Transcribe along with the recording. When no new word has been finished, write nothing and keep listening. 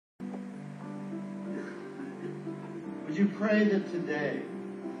Would you pray that today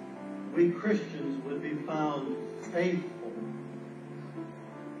we Christians would be found faithful?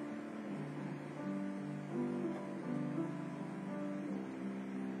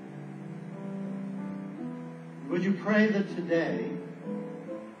 Would you pray that today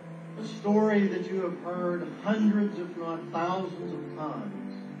a story that you have heard hundreds, if not thousands of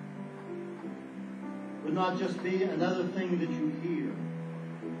times, would not just be another thing that you hear,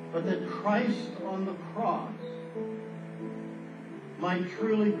 but that Christ on the cross might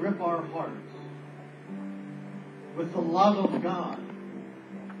truly grip our hearts with the love of God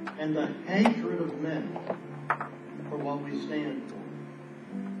and the hatred of men for what we stand for.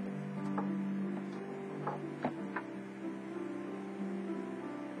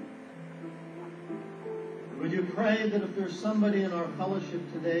 Would you pray that if there's somebody in our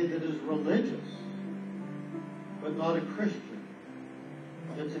fellowship today that is religious but not a Christian,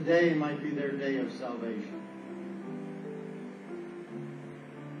 that today might be their day of salvation?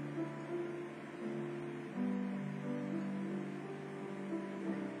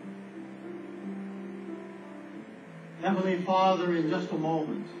 Heavenly Father, in just a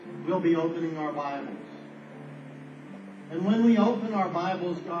moment, we'll be opening our Bibles. And when we open our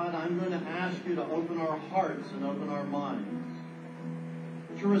Bibles, God, I'm going to ask you to open our hearts and open our minds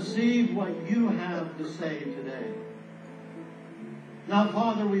to receive what you have to say today. Now,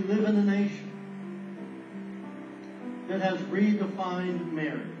 Father, we live in a nation that has redefined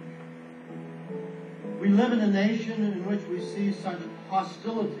marriage. We live in a nation in which we see such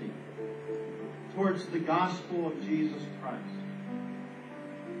hostility towards the gospel of Jesus Christ.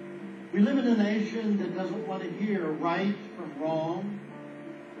 We live in a nation that doesn't want to hear right from wrong.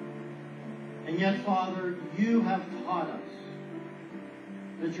 And yet, Father, you have taught us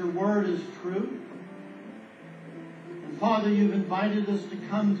that your word is true. And Father, you've invited us to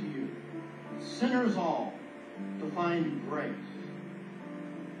come to you, sinners all, to find grace.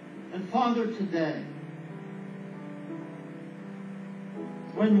 And Father, today,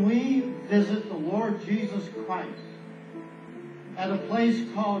 when we visit the Lord Jesus Christ at a place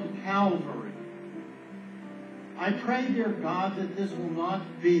called Calvary, I pray, dear God, that this will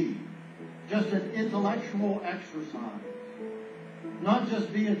not be just an intellectual exercise, not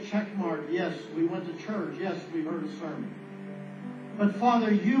just be a check mark. Yes, we went to church. Yes, we heard a sermon. But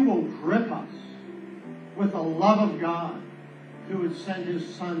Father, you will grip us with the love of God who would send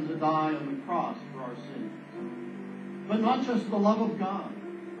his Son to die on the cross for our sins. But not just the love of God,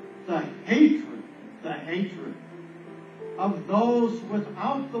 the hatred of those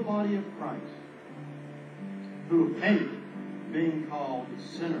without the body of Christ who hate being called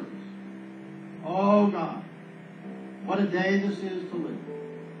sinners. Oh God, what a day this is to live.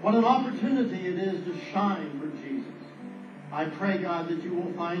 What an opportunity it is to shine for Jesus. I pray, God, that you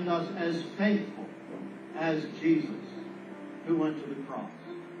will find us as faithful as Jesus who went to the cross.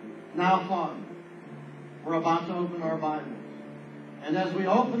 Now, Father, we're about to open our Bibles. And as we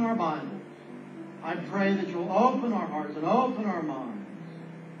open our Bibles, I pray that you'll open our hearts and open our minds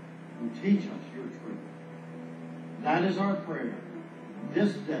and teach us your truth. That is our prayer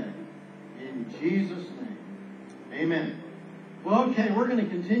this day. In Jesus' name, amen. Well, okay, we're going to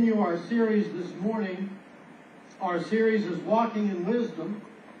continue our series this morning. Our series is Walking in Wisdom.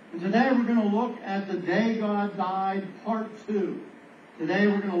 And today we're going to look at the day God died, part 2. Today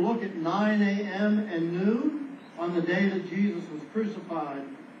we're going to look at 9 a.m. and noon on the day that Jesus was crucified.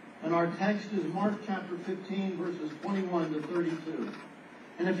 And our text is Mark chapter 15, verses 21 to 32.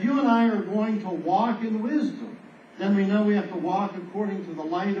 And if you and I are going to walk in wisdom, then we know we have to walk according to the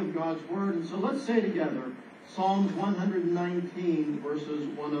light of God's Word. And so let's say together Psalms 119, verses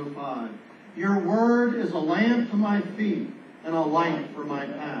 105. Your word is a lamp to my feet and a light for my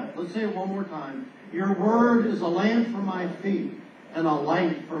path. Let's say it one more time. Your word is a lamp for my feet and a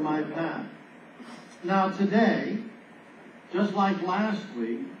light for my path. Now today, just like last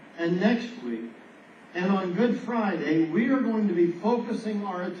week and next week, and on Good Friday, we are going to be focusing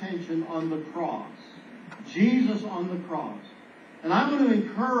our attention on the cross. Jesus on the cross. And I want to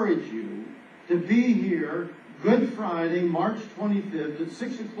encourage you to be here Good Friday, March 25th at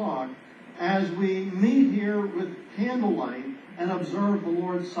 6 o'clock as we meet here with candlelight and observe the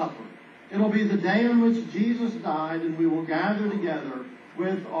Lord's Supper. It'll be the day on which Jesus died, and we will gather together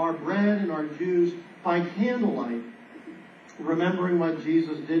with our bread and our juice by candlelight, remembering what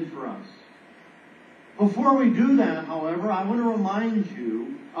Jesus did for us. Before we do that, however, I want to remind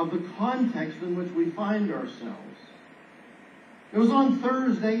you of the context in which we find ourselves. It was on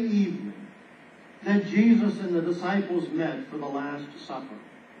Thursday evening that Jesus and the disciples met for the Last Supper.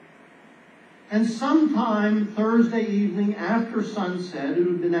 And sometime Thursday evening after sunset, it would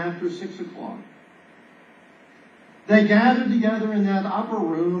have been after 6 o'clock, They gathered together in that upper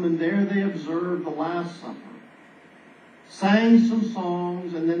room, and there they observed the Last Supper, sang some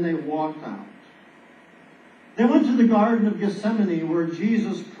songs, and then they walked out. They went to the Garden of Gethsemane where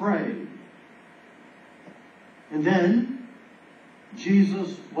Jesus prayed. And then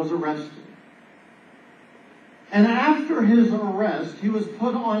Jesus was arrested. And after his arrest, he was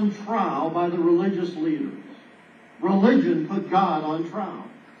put on trial by the religious leaders. Religion put God on trial.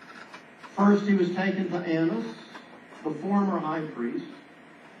 First, he was taken to Annas, the former high priest,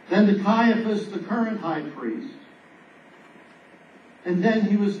 then to Caiaphas, the current high priest, and then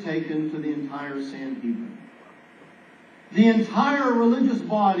he was taken to the entire Sanhedrin. The entire religious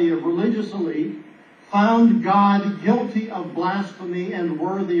body of religious elite found God guilty of blasphemy and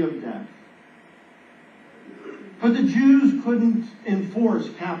worthy of death. But the Jews couldn't enforce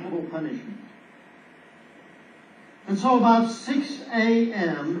capital punishment. And so about 6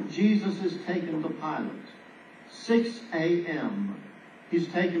 a.m., Jesus is taken to Pilate. 6 a.m. He's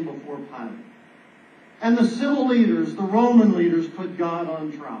taken before Pilate. And the civil leaders, the Roman leaders, put God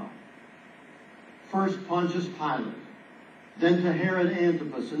on trial. First Pontius Pilate, then to Herod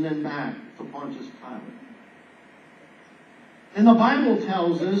Antipas, and then back to Pontius Pilate. And the Bible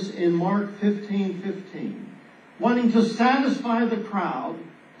tells us in Mark 15:15, wanting to satisfy the crowd,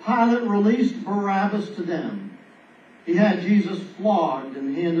 Pilate released Barabbas to them. He had Jesus flogged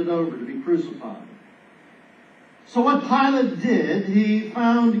and handed over to be crucified. So what Pilate did, he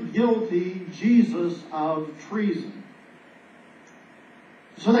found guilty Jesus of treason.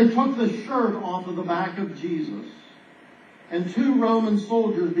 So they took the shirt off of the back of Jesus, and 2 Roman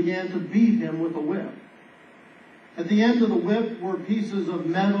soldiers began to beat him with a whip. At the end of the whip were pieces of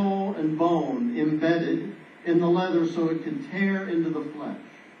metal and bone embedded in the leather so it could tear into the flesh.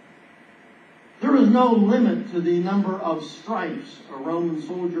 There was no limit to the number of stripes a Roman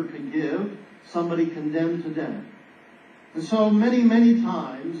soldier could give somebody condemned to death. And so many, many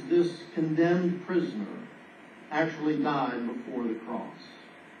times this condemned prisoner actually died before the cross.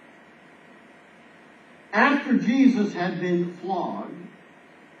 After Jesus had been flogged,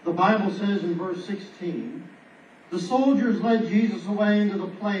 the Bible says in verse 16, the soldiers led Jesus away into the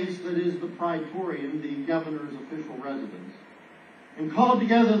place that is the praetorium, the governor's official residence, and called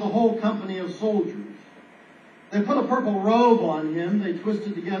together the whole company of soldiers. They put a purple robe on him, they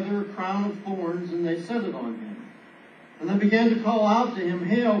twisted together a crown of thorns, and they set it on him. And they began to call out to him,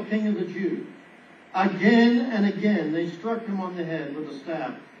 "Hail, King of the Jews!" Again and again they struck him on the head with a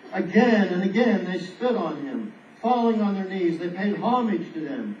staff. Again and again they spit on him. Falling on their knees, they paid homage to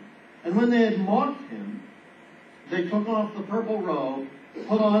them. And when they had mocked him, they took off the purple robe,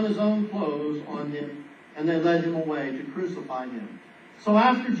 put on his own clothes on him, and they led him away to crucify him. So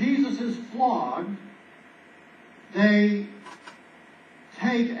after Jesus is flogged, they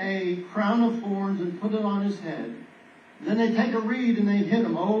take a crown of thorns and put it on his head. Then they take a reed and they hit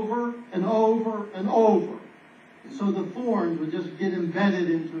him over and over and over. And so the thorns would just get embedded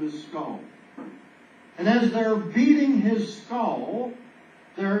into his skull. And as they're beating his skull,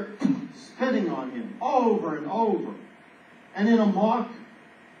 they're spitting on him over and over. And in a mock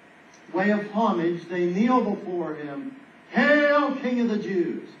way of homage, they kneel before him. "Hail, King of the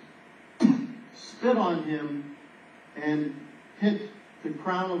Jews!" Spit on him and hit the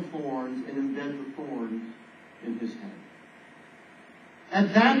crown of thorns and embed the thorns in his head.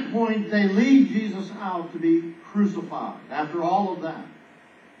 At that point, they lead Jesus out to be crucified after all of that.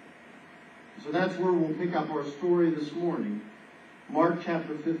 So that's where we'll pick up our story this morning. Mark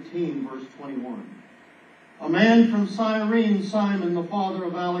chapter 15, verse 21. A man from Cyrene, Simon, the father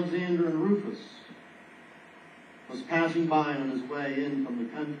of Alexander and Rufus, was passing by on his way in from the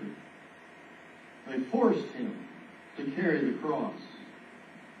country. They forced him to carry the cross.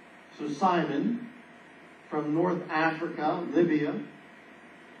 So Simon, from North Africa, Libya,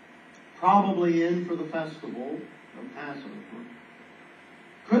 probably in for the festival of Passover,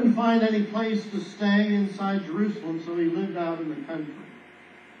 couldn't find any place to stay inside Jerusalem, so he lived out in the country.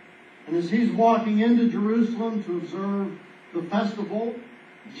 And as he's walking into Jerusalem to observe the festival,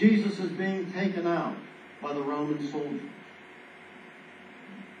 Jesus is being taken out by the Roman soldiers.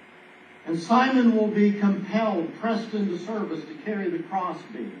 And Simon will be compelled, pressed into service to carry the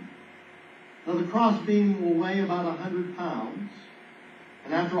crossbeam. Now the crossbeam will weigh about 100 pounds.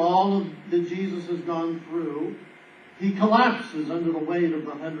 And after all of that Jesus has gone through, he collapses under the weight of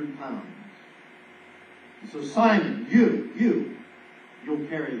the 100 pounds. And so Simon, you'll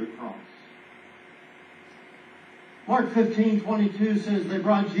carry the cross. Mark 15:22 says they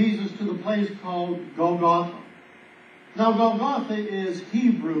brought Jesus to the place called Golgotha. Now Golgotha is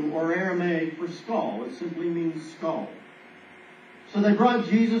Hebrew or Aramaic for skull. It simply means skull. So they brought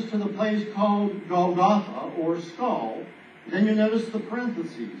Jesus to the place called Golgotha, or skull. Then you notice the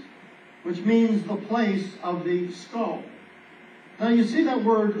parentheses, which means the place of the skull. Now you see that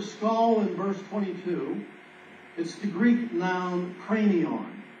word skull in verse 22. It's the Greek noun cranion.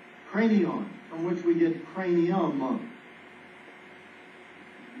 Cranion, from which we get cranium.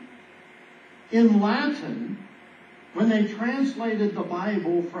 In Latin, when they translated the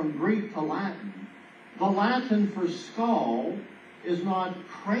Bible from Greek to Latin, the Latin for skull is not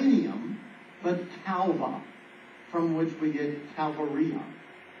cranium, but calva, from which we get calvaria.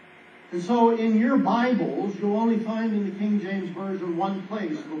 And so in your Bibles, you'll only find in the King James Version one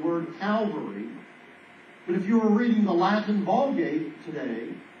place the word Calvary. But if you were reading the Latin Vulgate today,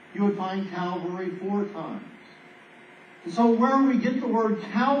 you would find Calvary 4 times. And so where we get the word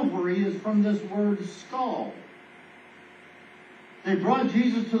Calvary is from this word skull. They brought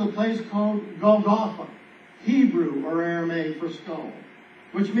Jesus to the place called Golgotha, Hebrew or Aramaic for skull,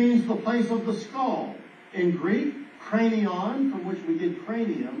 which means the place of the skull. In Greek, cranion, from which we get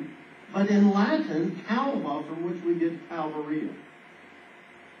cranium, but in Latin, calva, from which we get calvaria.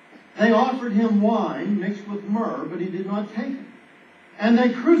 They offered him wine mixed with myrrh, but he did not take it. And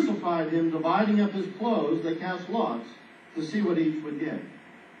they crucified him, dividing up his clothes. They cast lots to see what each would get.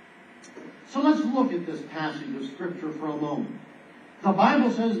 So let's look at this passage of Scripture for a moment. The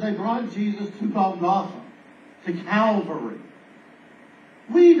Bible says they brought Jesus to Golgotha, to Calvary.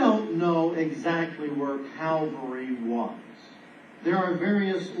 We don't know exactly where Calvary was. There are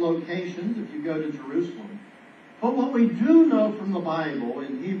various locations if you go to Jerusalem. But what we do know from the Bible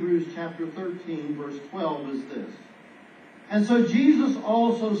in Hebrews chapter 13, verse 12 is this. And so Jesus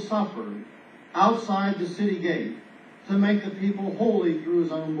also suffered outside the city gate to make the people holy through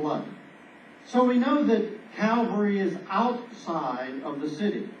his own blood. So we know that Calvary is outside of the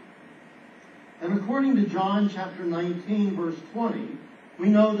city. And according to John chapter 19, verse 20, we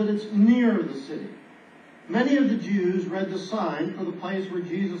know that it's near the city. Many of the Jews read the sign for the place where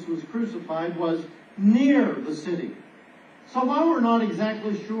Jesus was crucified was near the city. So while we're not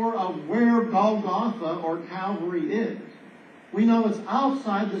exactly sure of where Golgotha or Calvary is, we know it's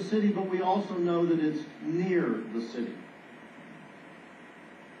outside the city, but we also know that it's near the city.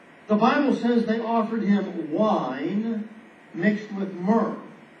 The Bible says they offered him wine mixed with myrrh,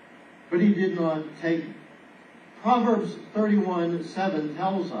 but he did not take it. Proverbs 31:7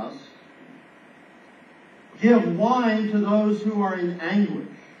 tells us, "Give wine to those who are in anguish.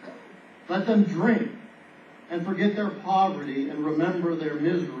 Let them drink and forget their poverty and remember their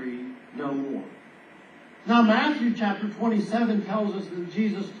misery no more." Now Matthew chapter 27 tells us that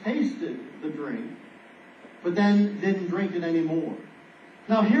Jesus tasted the drink, but then didn't drink it anymore.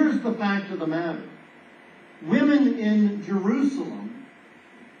 Now here's the fact of the matter. Women in Jerusalem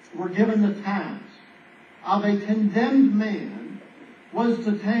were given the task of a condemned man was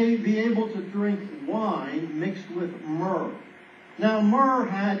to be able to drink wine mixed with myrrh. Now myrrh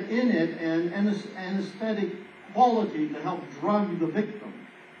had in it an anesthetic quality to help drug the victim.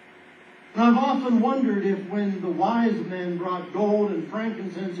 And I've often wondered if when the wise men brought gold and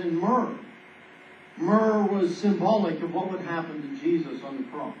frankincense and myrrh, myrrh was symbolic of what would happen to Jesus on the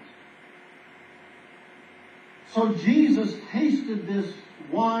cross. So Jesus tasted this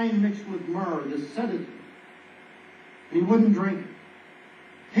wine mixed with myrrh, this sedative, and he wouldn't drink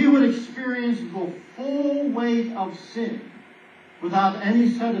it. He would experience the full weight of sin without any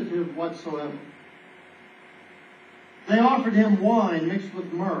sedative whatsoever. They offered him wine mixed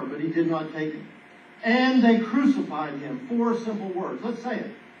with myrrh, but he did not take it. And they crucified him. 4 simple words. Let's say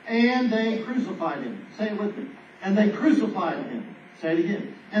it. And they crucified him. Say it with me. And they crucified him. Say it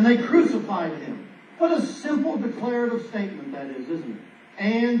again. And they crucified him. What a simple declarative statement that is, isn't it?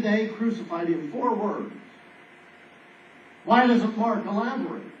 And they crucified him. 4 words. Why doesn't Mark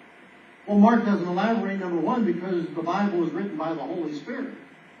elaborate? Well, Mark doesn't elaborate, number one, because the Bible was written by the Holy Spirit.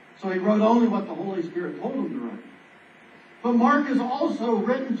 So he wrote only what the Holy Spirit told him to write. But Mark is also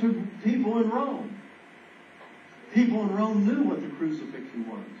written to people in Rome. People in Rome knew what the crucifixion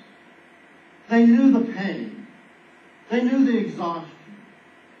was. They knew the pain. They knew the exhaustion.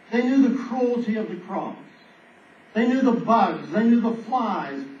 They knew the cruelty of the cross. They knew the bugs. They knew the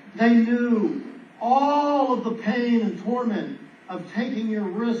flies. They knew all of the pain and torment of taking your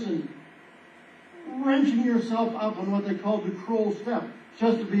wrists and wrenching yourself up on what they called the cruel step,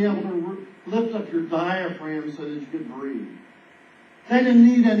 just to be able to lift up your diaphragm so that you could breathe. They didn't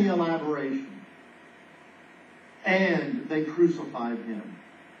need any elaboration. And they crucified him.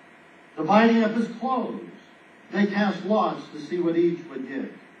 Dividing up his clothes, they cast lots to see what each would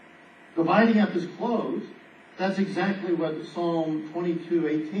get. Dividing up his clothes, that's exactly what Psalm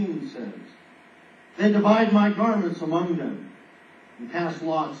 22:18 says. They divide my garments among them. and cast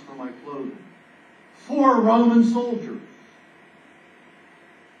lots for my clothing. 4 Roman soldiers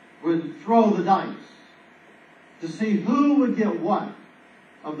would throw the dice to see who would get what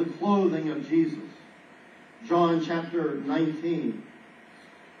of the clothing of Jesus. John chapter 19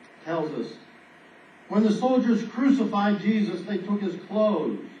 tells us, when the soldiers crucified Jesus, they took his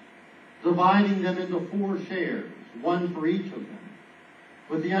clothes, dividing them into 4 shares, one for each of them,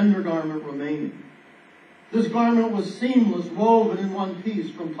 with the undergarment remaining. This garment was seamless, woven in one piece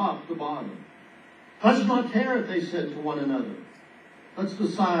from top to bottom. Let's not tear it, they said to one another. Let's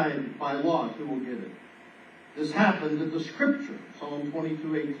decide by lot who will get it. This happened that the scripture, Psalm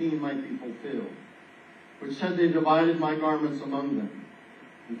 22:18, might be fulfilled, which said, they divided my garments among them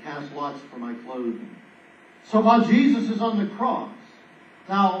and cast lots for my clothing. So while Jesus is on the cross,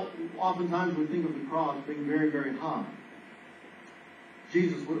 now oftentimes we think of the cross being very, very high.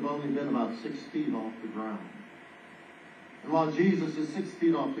 Jesus would have only been about 6 feet off the ground. And while Jesus is 6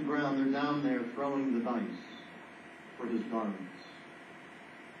 feet off the ground, they're down there throwing the dice for his garments.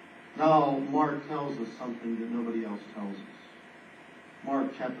 Now, Mark tells us something that nobody else tells us.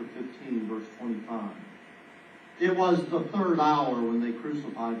 Mark chapter 15, verse 25. It was the 3rd hour when they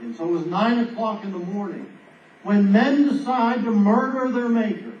crucified him. So it was 9 o'clock in the morning. When men decide to murder their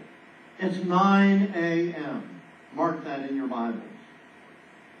Maker, it's 9 a.m. Mark that in your Bibles.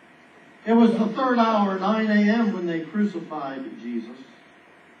 It was the 3rd hour, 9 a.m., when they crucified Jesus.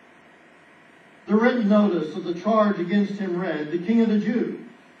 The written notice of the charge against him read, the King of the Jews.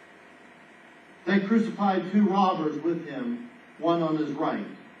 They crucified 2 robbers with him, one on his right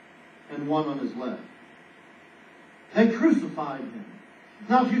and one on his left. They crucified him.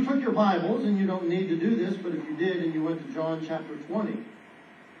 Now, if you took your Bibles, and you don't need to do this, but if you did and you went to John chapter 20,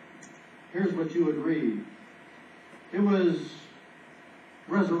 here's what you would read. It was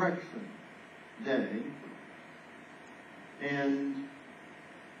Resurrection Day, and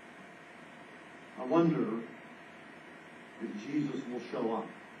I wonder if Jesus will show up.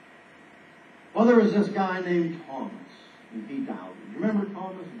 Well, there was this guy named Thomas, and he doubted. You remember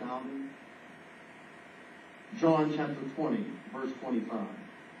Thomas doubting? John chapter 20, verse 25.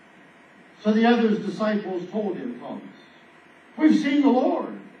 So the other disciples told him, Thomas, we've seen the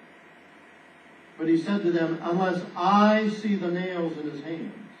Lord. But he said to them, unless I see the nails in his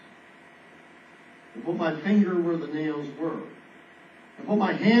hands, and put my finger where the nails were, and put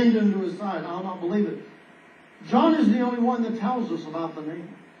my hand into his side, I'll not believe it. John is the only one that tells us about the nails.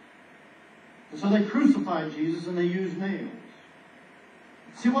 And so they crucified Jesus and they used nails.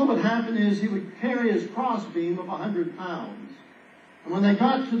 See, what would happen is he would carry his crossbeam of 100 pounds. And when they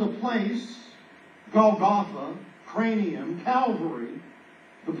got to the place, Golgotha, cranium, Calvary,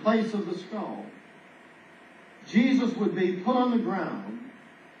 the place of the skull, Jesus would be put on the ground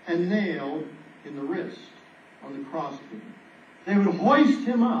and nailed in the wrist on the crossbeam. They would hoist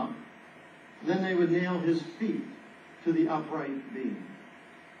him up, then they would nail his feet to the upright beam.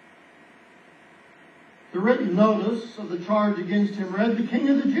 The written notice of the charge against him read, the King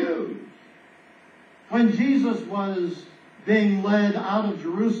of the Jews. When Jesus was being led out of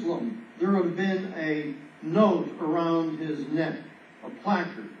Jerusalem, there would have been a note around his neck, a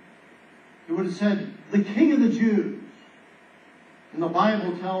placard. It would have said, the King of the Jews. And the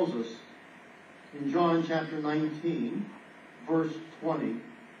Bible tells us in John chapter 19, verse 20,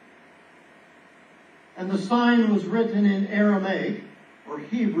 and the sign was written in Aramaic, or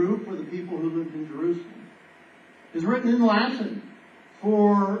Hebrew for the people who lived in Jerusalem. Is written in Latin,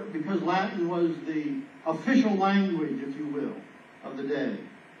 because Latin was the official language, if you will, of the day.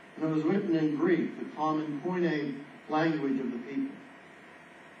 And it was written in Greek, the common Koine language of the people.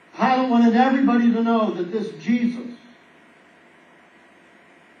 Pilate wanted everybody to know that this Jesus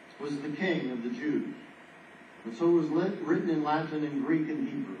was the King of the Jews. And so it was written in Latin and Greek and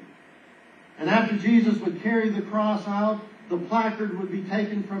Hebrew. And after Jesus would carry the cross out, the placard would be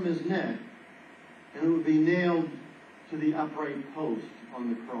taken from his neck, and it would be nailed to the upright post on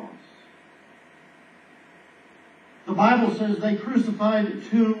the cross. The Bible says they crucified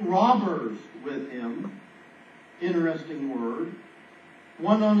 2 robbers with him. Interesting word.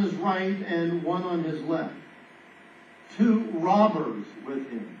 One on his right and one on his left. 2 robbers with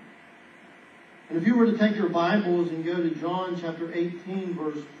him. And if you were to take your Bibles and go to John chapter 18,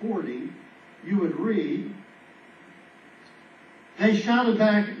 verse 40, you would read, they shouted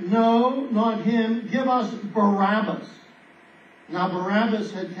back, no, not him, give us Barabbas. Now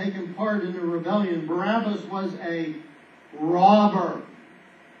Barabbas had taken part in the rebellion. Barabbas was a robber.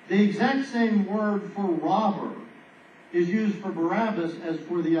 The exact same word for robber is used for Barabbas as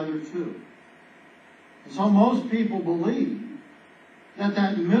for the other 2. And so most people believe that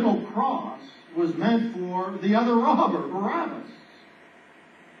that middle cross was meant for the other robber, Barabbas.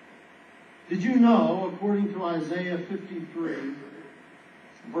 Did you know, according to Isaiah 53,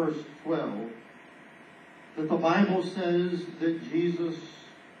 verse 12, that the Bible says that Jesus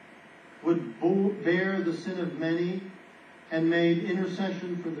would bear the sin of many and made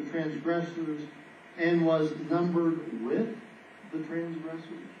intercession for the transgressors and was numbered with the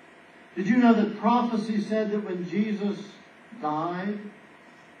transgressors? Did you know that prophecy said that when Jesus died,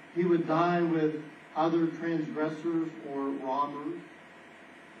 he would die with other transgressors or robbers?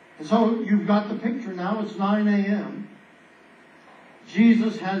 And so you've got the picture now. It's 9 a.m.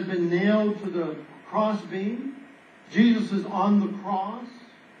 Jesus has been nailed to the crossbeam. Jesus is on the cross.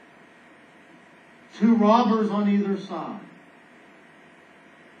 Two robbers on either side.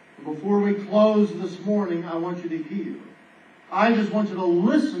 Before we close this morning, I want you to hear. I just want you to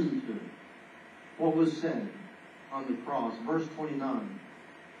listen to what was said on the cross. Verse 29.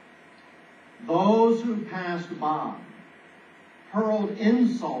 Those who passed by hurled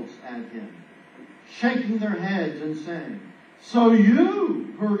insults at him, shaking their heads and saying, "So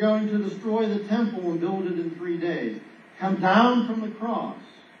you who are going to destroy the temple and build it in 3 days, come down from the cross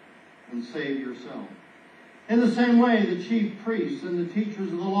and save yourself." In the same way, the chief priests and the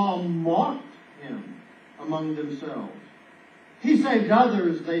teachers of the law mocked him among themselves. He saved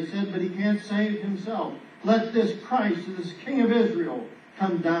others, they said, but he can't save himself. Let this Christ, this King of Israel,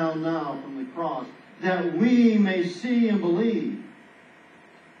 come down now from the cross, that we may see and believe.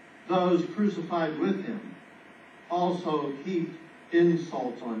 Those crucified with him also heaped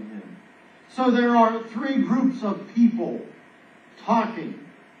insults on him. So there are three groups of people talking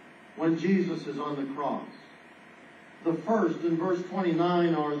when Jesus is on the cross. The first, in verse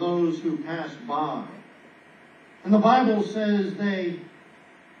 29, are those who passed by. And the Bible says they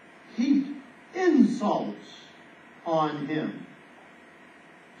heaped insults on him.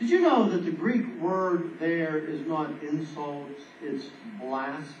 Did you know that the Greek word there is not insults, it's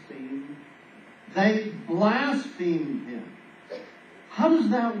blaspheme? They blasphemed him. How does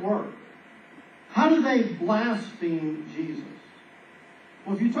that work? How do they blaspheme Jesus?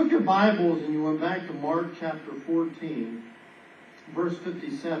 Well, if you took your Bibles and you went back to Mark chapter 14, verse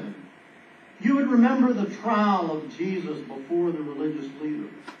 57, you would remember the trial of Jesus before the religious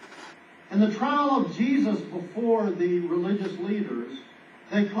leaders. And the trial of Jesus before the religious leaders,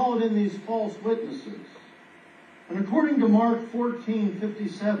 they called in these false witnesses. And according to Mark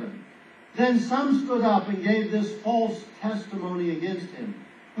 14:57, then some stood up and gave this false testimony against him.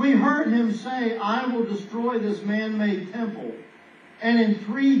 We heard him say, "I will destroy this man-made temple, and in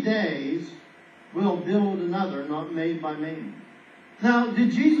 3 days will build another not made by man." Now,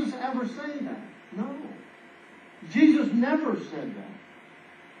 did Jesus ever say that? No. Jesus never said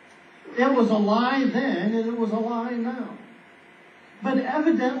that. It was a lie then, and it was a lie now. But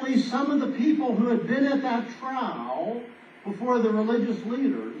evidently, some of the people who had been at that trial before the religious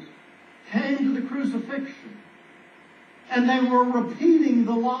leaders came to the crucifixion. And they were repeating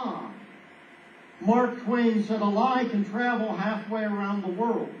the lie. Mark Twain said, "A lie can travel halfway around the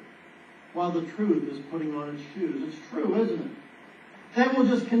world while the truth is putting on its shoes." It's true, isn't it? They will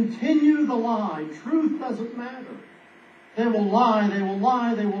just continue the lie. Truth doesn't matter. They will lie, they will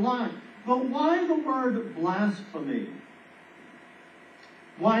lie, they will lie. But why the word blasphemy?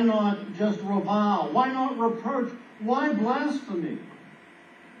 Why not just revile? Why not reproach? Why blasphemy?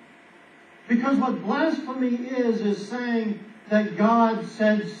 Because what blasphemy is saying that God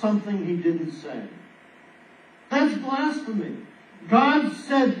said something he didn't say. That's blasphemy. God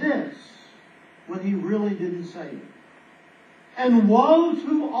said this when he really didn't say it. And woe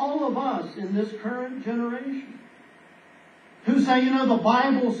to all of us in this current generation who say, the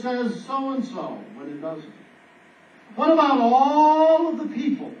Bible says so-and-so when it doesn't. What about all of the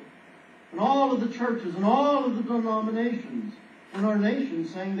people and all of the churches and all of the denominations in our nation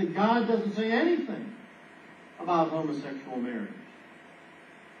saying that God doesn't say anything about homosexual marriage?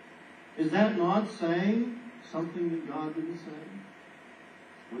 Is that not saying something that God didn't say?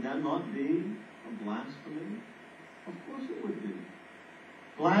 Would that not be a blasphemy? Of course it would be.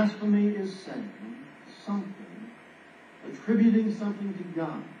 Blasphemy is saying something, attributing something to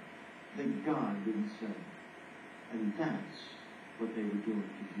God that God didn't say. And that's what they were doing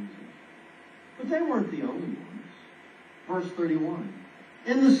to Jesus. But they weren't the only ones. Verse 31.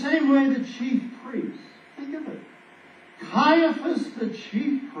 In the same way the chief priests, think of it, Caiaphas the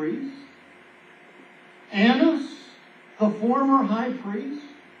chief priest, Annas the former high priest,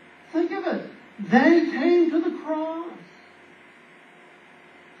 think of it, they came to the cross.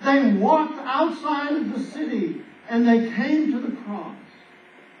 They walked outside of the city and they came to the cross.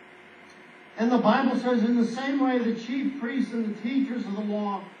 And the Bible says, in the same way the chief priests and the teachers of the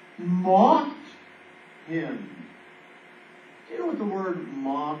law mocked him. Do you know what the word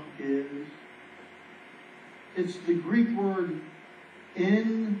mock is? It's the Greek word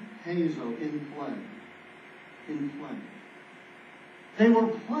in hazo, in play. In play. They were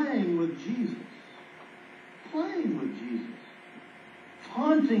playing with Jesus. Playing with Jesus.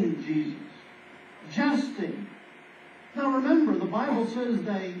 Taunting Jesus. Jesting. Now remember, the Bible says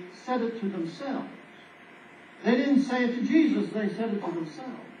they said it to themselves. They didn't say it to Jesus, they said it to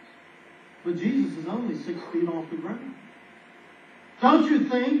themselves. But Jesus is only 6 feet off the ground. Don't you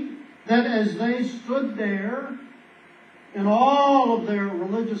think that as they stood there in all of their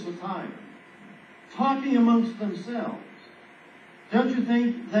religious attire, talking amongst themselves, don't you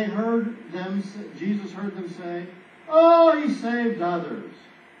think they heard them, Jesus heard them say, "Oh, he saved others.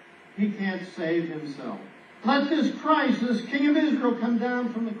 He can't save himself. Let this Christ, this King of Israel, come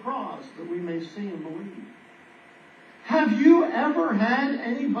down from the cross that we may see and believe." Have you ever had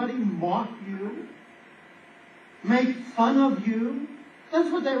anybody mock you? Make fun of you? That's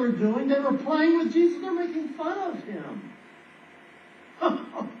what they were doing. They were playing with Jesus. They're making fun of him.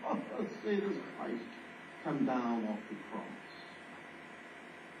 Let's see this Christ come down off the cross.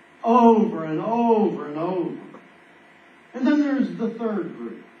 Over and over and over. And then there's the third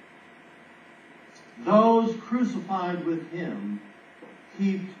group. Those crucified with him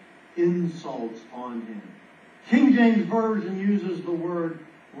heaped insults on him. King James Version uses the word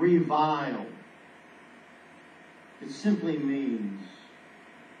revile. It simply means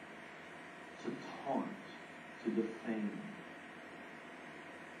to taunt, to defame.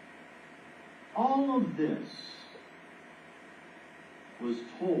 All of this was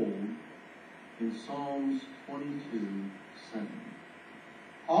told in Psalms 22:7.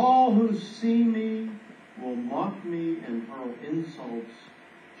 All who see me will mock me and hurl insults,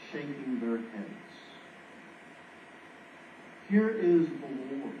 shaking their heads. Here is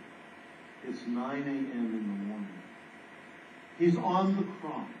the Lord. It's 9 a.m. in the morning. He's on the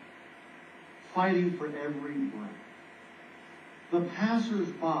cross, fighting for every breath. The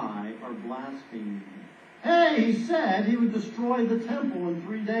passers-by are blaspheming him. Hey, he said he would destroy the temple in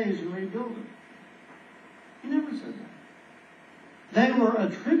 3 days and rebuild it. He never said that. They were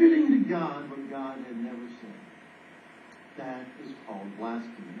attributing to God what God had never said. That is called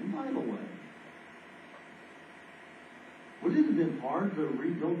blasphemy. And by the way, would it have been hard to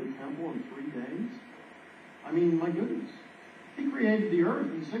rebuild the temple in 3 days? I mean, my goodness. He created the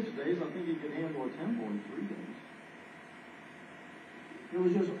earth in 6 days. I think he could handle a temple in 3 days. It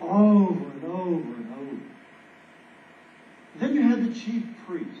was just over and over and over. Then you had the chief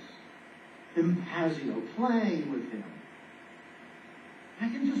priests, Impazio, playing with him. I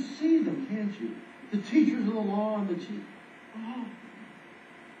can just see them, can't you? The teachers of the law and the chief. Oh,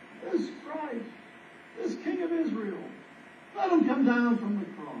 this Christ, this King of Israel, let him come down from the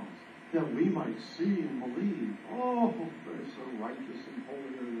cross, that we might see and believe. Oh, they're so righteous and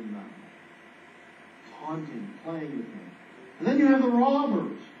holier than thou. Taunting, playing with him. And then you have the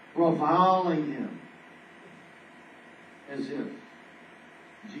robbers reviling him as if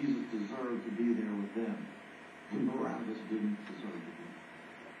Jesus deserved to be there with them. And Barabbas didn't deserve to be.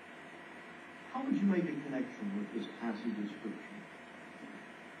 How would you make a connection with this passage of Scripture?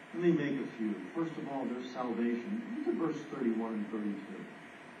 Let me make a few. First of all, there's salvation. Look at verse 31 and 32.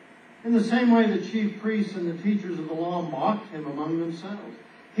 In the same way, the chief priests and the teachers of the law mocked him among themselves.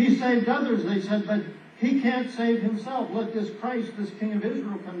 He saved others, they said, but he can't save himself. Let this Christ, this King of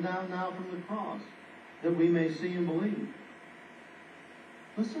Israel, come down now from the cross, that we may see and believe.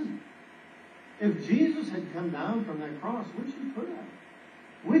 Listen, if Jesus had come down from that cross, which he could have,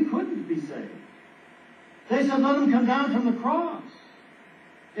 we couldn't be saved. They said, let him come down from the cross.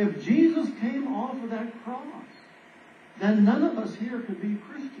 If Jesus came off of that cross, then none of us here could be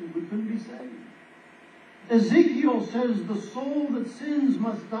Christians. We couldn't be saved. Ezekiel says the soul that sins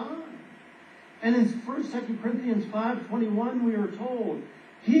must die. And in 2 Corinthians 5:21 we are told,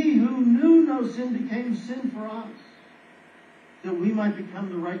 he who knew no sin became sin for us, that we might become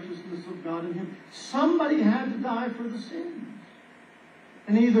the righteousness of God in him. Somebody had to die for the sins.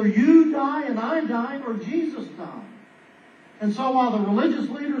 And either you die and I die, or Jesus died. And so while the religious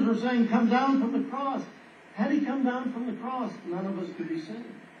leaders are saying, come down from the cross, had he come down from the cross, none of us could be saved.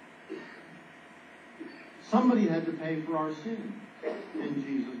 Somebody had to pay for our sin, and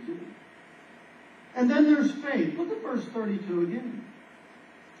Jesus did. And then there's faith. Look at verse 32 again.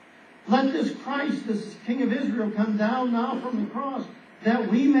 Let this Christ, this King of Israel, come down now from the cross, that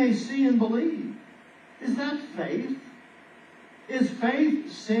we may see and believe. Is that faith? Is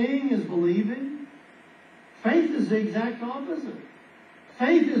faith seeing, is believing? Faith is the exact opposite.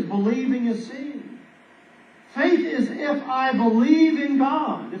 Faith is believing, is seeing. Faith is if I believe in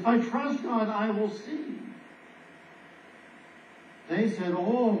God, if I trust God, I will see. They said,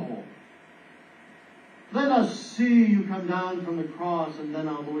 oh, Let us see you come down from the cross, and then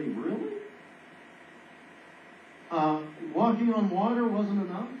I'll believe. Really? Walking on water wasn't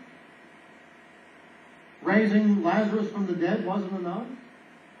enough? Raising Lazarus from the dead wasn't enough?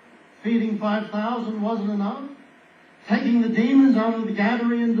 Feeding 5,000 wasn't enough? Taking the demons out of the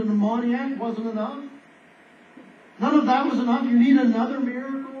Gadarene and the demoniac wasn't enough? None of that was enough? You need another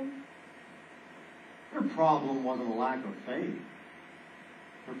miracle? Their problem wasn't a lack of faith.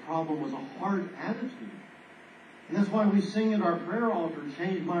 Their problem was a heart attitude. And that's why we sing at our prayer altar,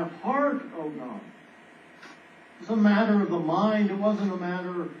 change my heart, O God. It's a matter of the mind. It wasn't a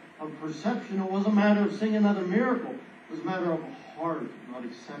matter of perception. It wasn't a matter of seeing another miracle. It was a matter of a heart not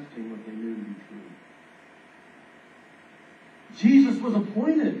accepting what they knew to be true. Jesus was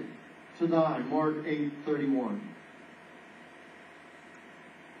appointed to die, Mark 8:31.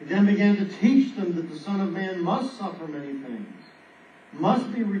 He then began to teach them that the Son of Man must suffer many things,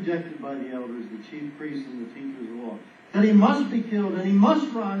 must be rejected by the elders, the chief priests, and the teachers of the law, that he must be killed, and he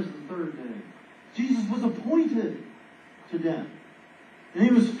must rise the third day. Jesus was appointed to death, and he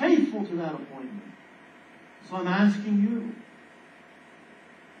was faithful to that appointment. So I'm asking you,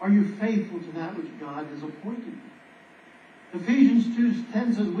 are you faithful to that which God has appointed you? Ephesians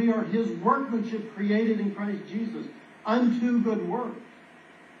 2:10 says, we are his workmanship created in Christ Jesus unto good works.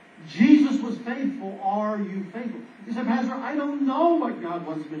 Jesus was faithful. Are you faithful? You say, Pastor, I don't know what God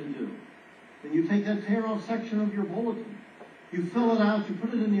wants me to do. Then you take that tear-off section of your bulletin. You fill it out. You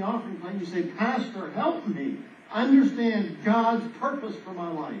put it in the offering plate. You say, Pastor, help me understand God's purpose for my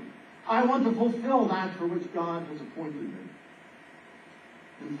life. I want to fulfill that for which God has appointed me.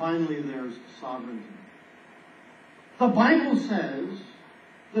 And finally, there's sovereignty. The Bible says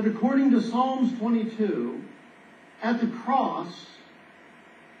that according to Psalms 22, at the cross,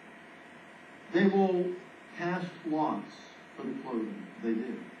 they will cast lots for the clothing. They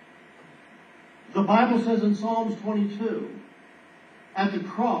did. The Bible says in Psalms 22, at the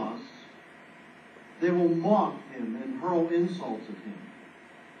cross, they will mock him and hurl insults at him.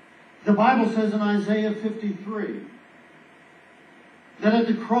 The Bible says in Isaiah 53, that at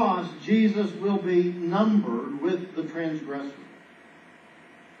the cross, Jesus will be numbered with the transgressor.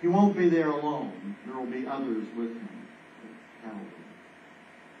 He won't be there alone. There will be others with him.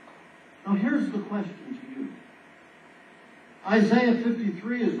 Now here's the question to you. Isaiah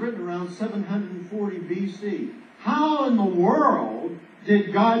 53 is written around 740 BC. How in the world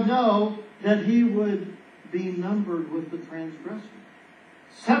did God know that he would be numbered with the transgressor?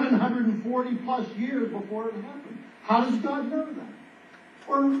 740 plus years before it happened. How does God know that?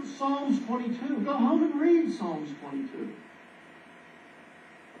 Or Psalms 22. Go home and read Psalms 22.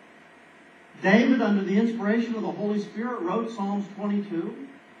 David, under the inspiration of the Holy Spirit, wrote Psalms 22.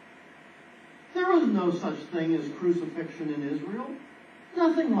 There was no such thing as crucifixion in Israel.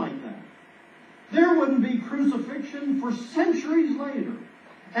 Nothing like that. There wouldn't be crucifixion for centuries later.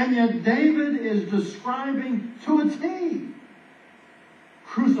 And yet David is describing to a T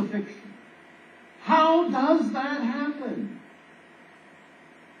crucifixion. How does that happen?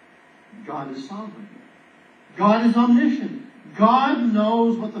 God is sovereign. God is omniscient. God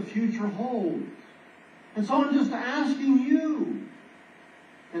knows what the future holds. And so I'm just asking you,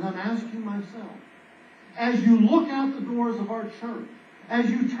 and I'm asking myself, as you look out the doors of our church, as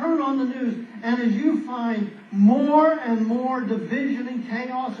you turn on the news, and as you find more and more division and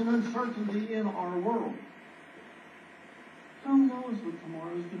chaos and uncertainty in our world, who knows what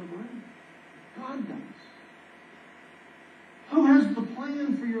tomorrow is going to bring? God does. Who has the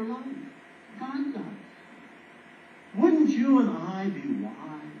plan for your life? God does. Wouldn't you and I be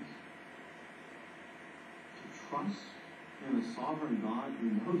wise to trust in a sovereign God who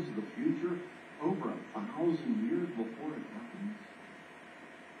knows the future over 1,000 years before it happens?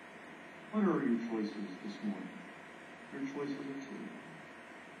 What are your choices this morning? Your choices are two.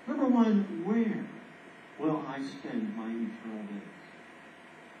 Number one, where will I spend my eternal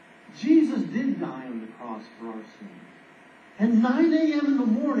days? Jesus did die on the cross for our sins. At 9 a.m. in the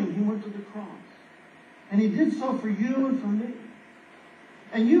morning, he went to the cross. And he did so for you and for me.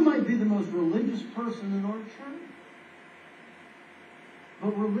 And you might be the most religious person in our church.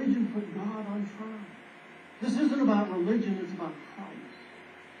 But religion put God on trial. This isn't about religion, it's about Christ.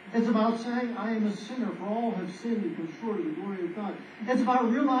 It's about saying, I am a sinner, for all have sinned and come short of the glory of God. It's about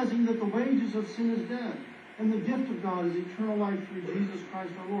realizing that the wages of sin is death, and the gift of God is eternal life through Jesus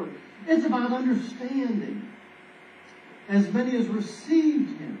Christ our Lord. It's about understanding, as many as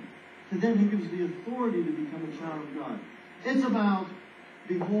received him, to them he gives the authority to become a child of God. It's about,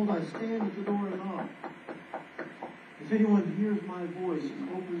 behold, I stand at the door and knock. If anyone hears my voice and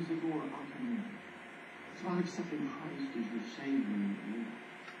opens the door, I'll come in. It's about accepting Christ as your Savior and Lord.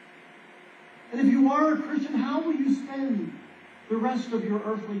 And if you are a Christian, how will you spend the rest of your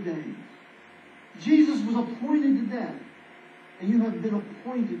earthly days? Jesus was appointed to death, and you have been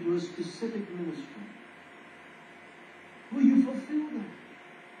appointed to a specific ministry. Will you fulfill that?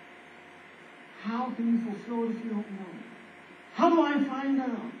 How can you fulfill it if you don't know? How do I find out?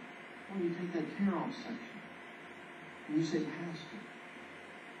 Well, you take that tear-off section, and you say, Pastor,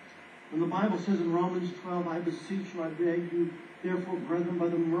 when the Bible says in Romans 12, I beseech you, I beg you, therefore, brethren, by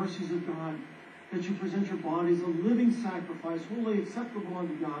the mercies of God, that you present your bodies a living sacrifice, wholly acceptable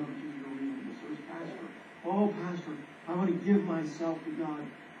unto God, which is your reasonable service. Pastor, oh, Pastor, I want to give myself to God.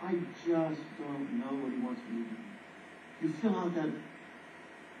 I just don't know what He wants me to do. You fill out that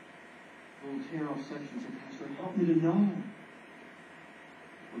little tear-off section and say, Pastor, help me to know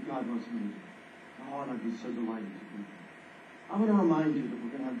what God wants me to do. Oh, and I'd be so delighted to do that. I want to remind you that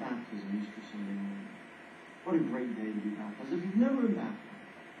we're going to have baptism Easter Sunday morning. What a great day to be baptized. If you've never been baptized,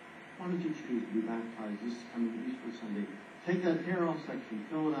 why don't you choose to be baptized this coming Easter Sunday? Take that tear-off section,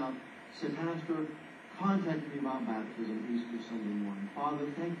 fill it out, say, Pastor, contact me about baptism Easter Sunday morning. Father,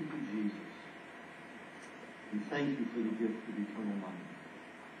 thank you for Jesus. And thank you for the gift of eternal life.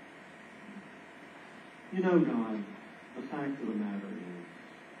 You know, God, the fact of the matter is,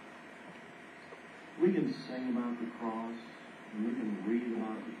 we can sing about the cross, and we can read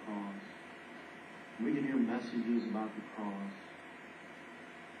about the cross, and we can hear messages about the cross.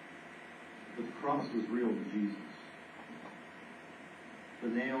 But the cross was real to Jesus. The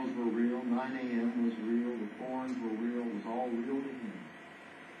nails were real. 9 a.m. was real. The thorns were real. It was all real to Him.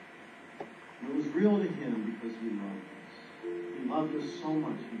 And it was real to Him because He loved us. He loved us so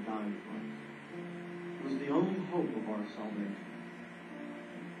much He died for us. It was the only hope of our salvation.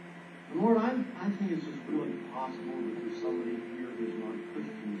 And Lord, I think it's just really possible that there's somebody here who's not a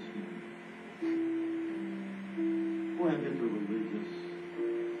Christian this morning. Boy, I bet they're religious.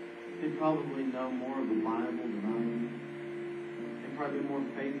 They probably know more of the Bible than I do. They're probably more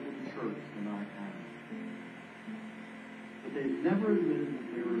faithful to church than I am. But they've never admitted that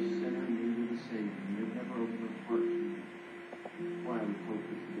they were a sinner in need of a Savior. And they've never opened their heart to me. Boy, I would hope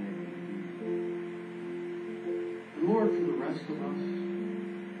that today would be. And Lord, for the rest of us,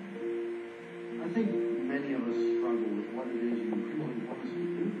 I think many of us struggle with what it is you really want us to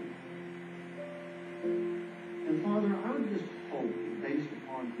do. And Father, I would just hope that based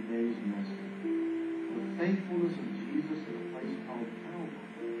upon today's message, the faithfulness of Jesus at a place called Calvary,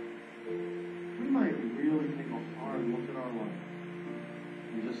 we might really take a hard look at our life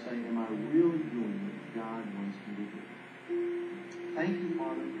and just say, am I really doing what God wants me to do? Thank you,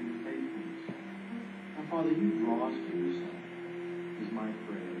 Father, for your faithfulness. Now, Father, you draw us to yourself, is my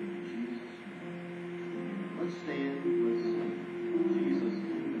prayer. In Jesus' name. Let's stand.